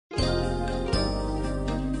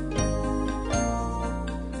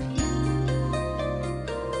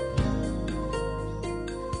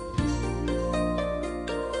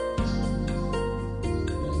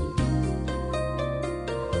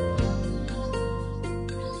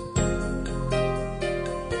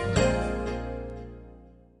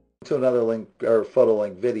to another link or photo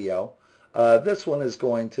link video. This one is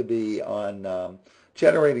going to be on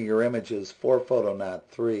generating your images for Photonaut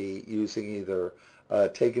 3 using either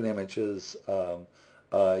taken images,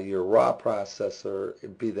 your RAW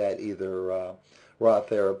processor, be that either RAW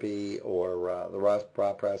Therapy or the RAW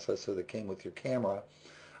processor that came with your camera,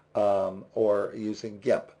 or using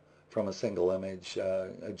Gimp from a single image,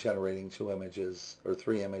 generating 2 images or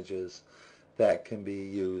 3 images that can be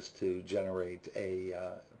used to generate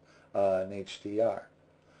an HDR.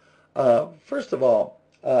 First of all,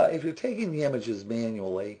 if you're taking the images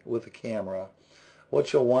manually with the camera,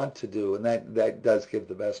 what you'll want to do, and that does give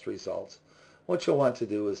the best results, what you'll want to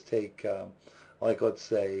do is take, like let's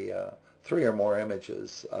say, 3 or more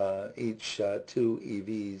images, each 2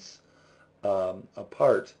 EVs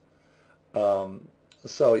apart.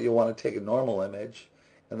 So you want to take a normal image,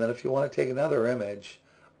 and then if you want to take another image,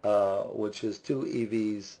 which is 2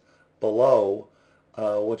 EVs below,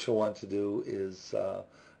 what you'll want to do is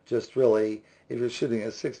just really, if you're shooting a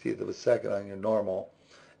 60th of a second on your normal,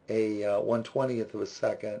 a 1/20th of a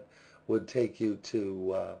second would take you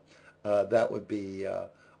to, that would be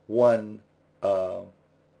well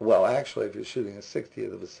actually if you're shooting a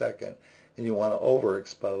 60th of a second and you want to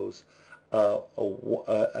overexpose,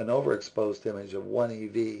 an overexposed image of 1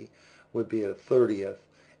 EV would be at a 30th,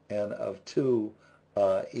 and of 2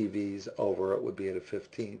 EVs over it would be at a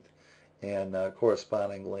 15th, and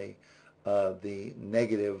correspondingly the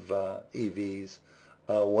negative EVs,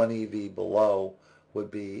 1 EV below would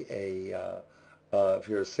be a, if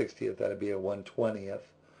you're a 60th, that would be a 1/20th,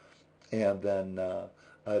 and then a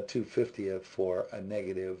 2/50th for a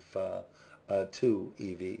negative 2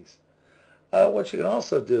 EVs. What you can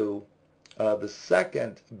also do, the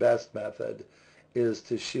second best method, is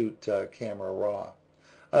to shoot camera raw.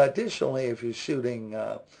 Additionally, if you're shooting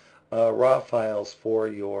raw files for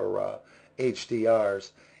your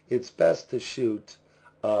HDRs, it's best to shoot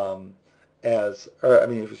if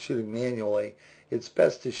you're shooting manually, it's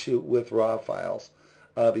best to shoot with raw files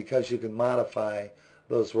because you can modify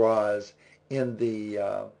those raws in the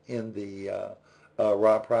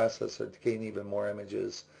raw processor to gain even more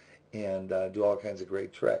images and do all kinds of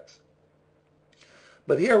great tricks.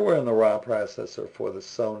 But here we're in the raw processor for the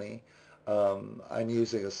Sony. I'm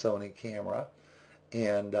using a Sony camera,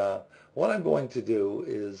 and what I'm going to do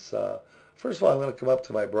is, first of all, I'm going to come up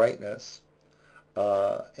to my brightness,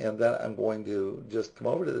 and then I'm going to just come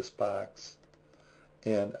over to this box,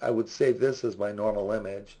 and I would save this as my normal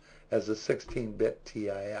image as a 16-bit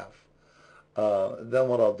TIF. Then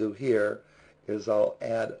what I'll do here is I'll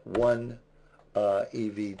add 1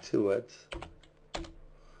 EV to it,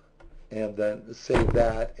 and then save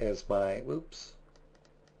that as my, oops,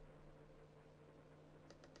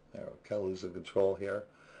 I'm kind of losing control here.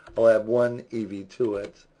 I'll add 1 EV to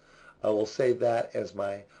it. I will save that as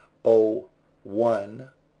my O1,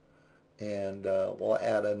 and we'll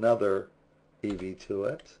add another EV to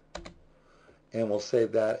it, and we'll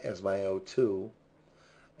save that as my O2,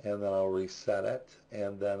 and then I'll reset it,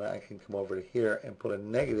 and then I can come over to here and put a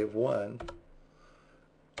 -1,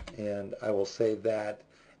 and I will save that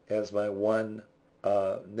as my 1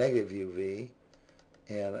 negative UV,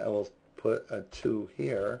 and I will put a 2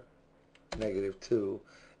 here, -2,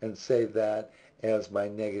 and save that as my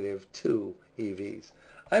 -2 EVs.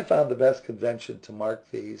 I found the best convention to mark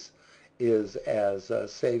these is as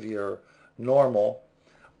save your normal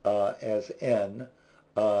as N,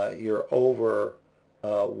 your over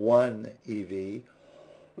 1 EV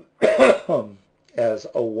as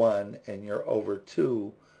O1, and your over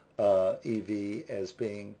 2 EV as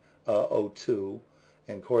being O2,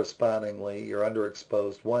 and correspondingly your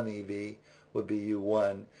underexposed 1 EV would be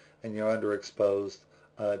U1, and your underexposed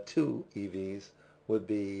 2 EVs would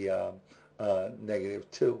be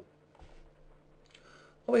 -2.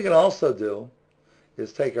 What we can also do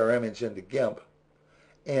is take our image into Gimp,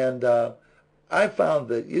 and I found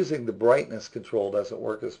that using the brightness control doesn't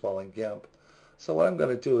work as well in Gimp. So what I'm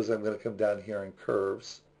going to do is I'm going to come down here in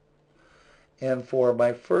Curves, and for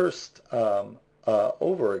my first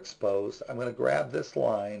overexposed, I'm going to grab this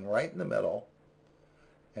line right in the middle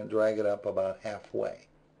and drag it up about halfway,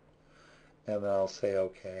 and then I'll say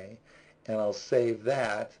OK, and I'll save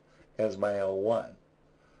that as my O1.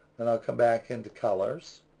 Then I'll come back into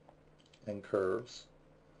Colors and Curves,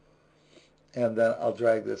 and then I'll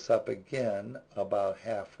drag this up again about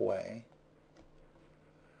halfway,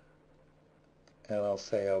 and I'll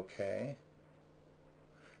say OK,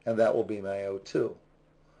 and that will be my O2.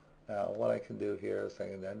 Now what I can do here is I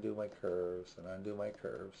can undo my curves and undo my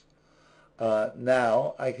curves.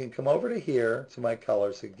 Now I can come over to here to my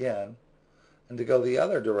colors again, and to go the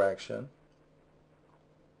other direction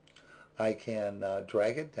I can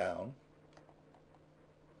drag it down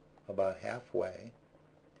about halfway,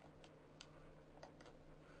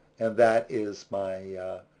 and that is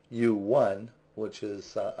my U1, which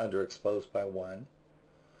is underexposed by 1.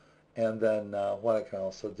 And then what I can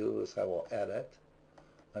also do is I will edit,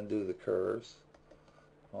 undo the curves,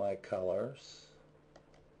 my colors,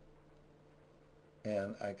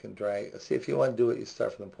 and I can drag. See, if you want to do it, you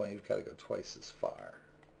start from the point, you've got to go twice as far.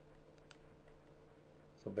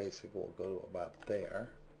 So basically we'll go to about there.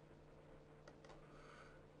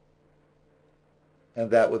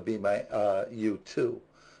 And that would be my U2.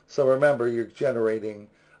 So remember, you're generating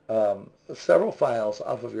several files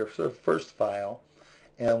off of your first file,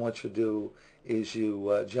 and what you do is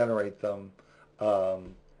you generate them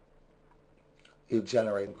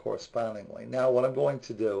correspondingly. Now what I'm going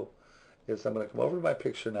to do is I'm going to come over to my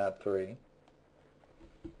Picturenaut 3.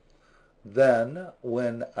 Then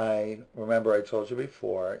when remember I told you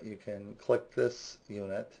before, you can click this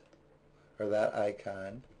unit or that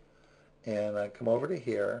icon and come over to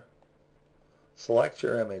here, select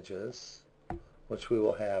your images, which we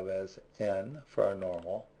will have as N for our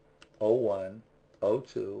normal, O1,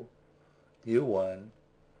 O2, U1,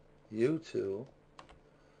 U2,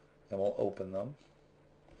 and we'll open them.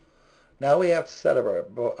 Now we have to set up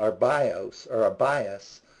our BIOS, or our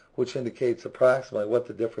bias, which indicates approximately what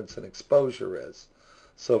the difference in exposure is.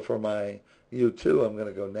 So for my U2, I'm going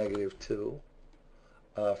to go -2.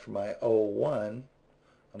 For my O1,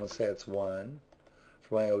 I'm going to say it's 1.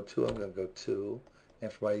 For my O2, I'm going to go 2.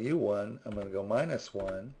 And for my U1, I'm going to go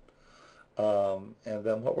 -1. And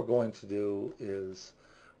then what we're going to do is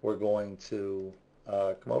we're going to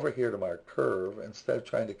come over here to our curve. Instead of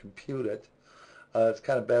trying to compute it, it's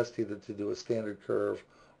kind of best either to do a standard curve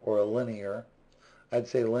or a linear. I'd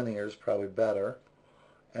say linear is probably better.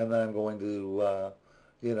 And then I'm going to,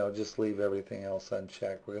 just leave everything else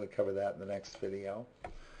unchecked. We're going to cover that in the next video.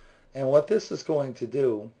 And what this is going to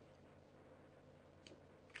do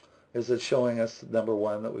is it's showing us, number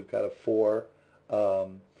one, that we've got a 4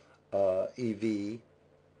 EV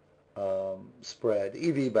spread.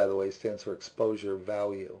 EV, by the way, stands for exposure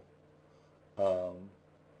value.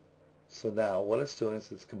 So now what it's doing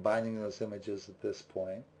is it's combining those images at this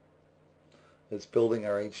point. It's building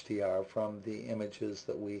our HDR from the images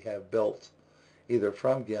that we have built either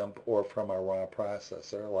from Gimp or from our raw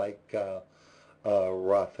processor, like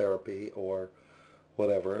raw therapy or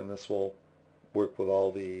whatever, and this will work with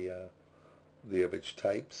all the image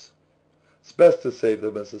types. It's best to save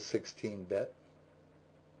them as a 16-bit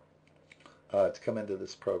to come into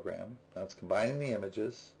this program. Now it's combining the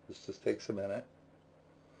images. This just takes a minute.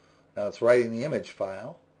 Now it's writing the image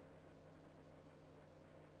file.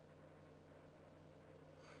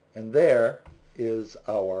 And there is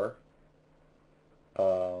our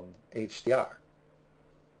HDR.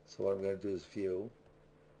 So what I'm going to do is view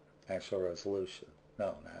actual resolution.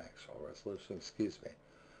 No, not actual resolution, excuse me.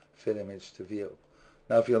 Fit image to view.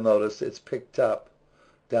 Now if you'll notice, it's picked up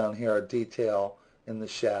down here our detail in the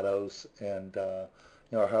shadows and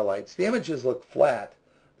our highlights. The images look flat.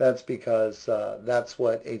 That's because that's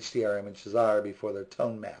what HDR images are before they're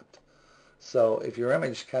tone mapped. So if your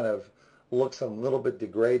image kind of looks a little bit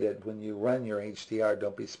degraded when you run your HDR,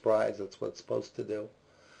 don't be surprised. That's what it's supposed to do.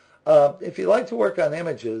 If you like to work on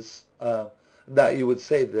images, now you would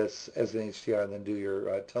save this as an HDR and then do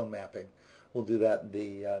your tone mapping. We'll do that in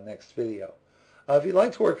the next video. If you'd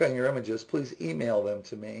like to work on your images, please email them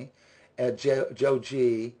to me at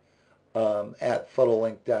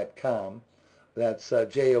joeg@photolink.com. That's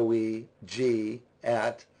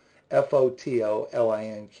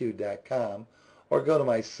joeg@photolink.com, or go to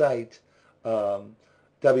my site,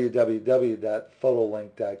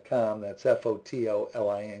 www.photolink.com. That's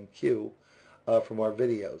FOTOLINQ, for more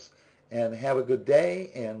videos. And have a good day,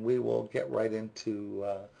 and we will get right into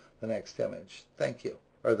the next image. Thank you,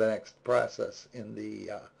 or the next process in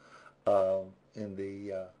the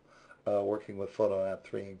working with Picturenaut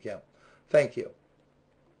 3 and Gimp. Thank you.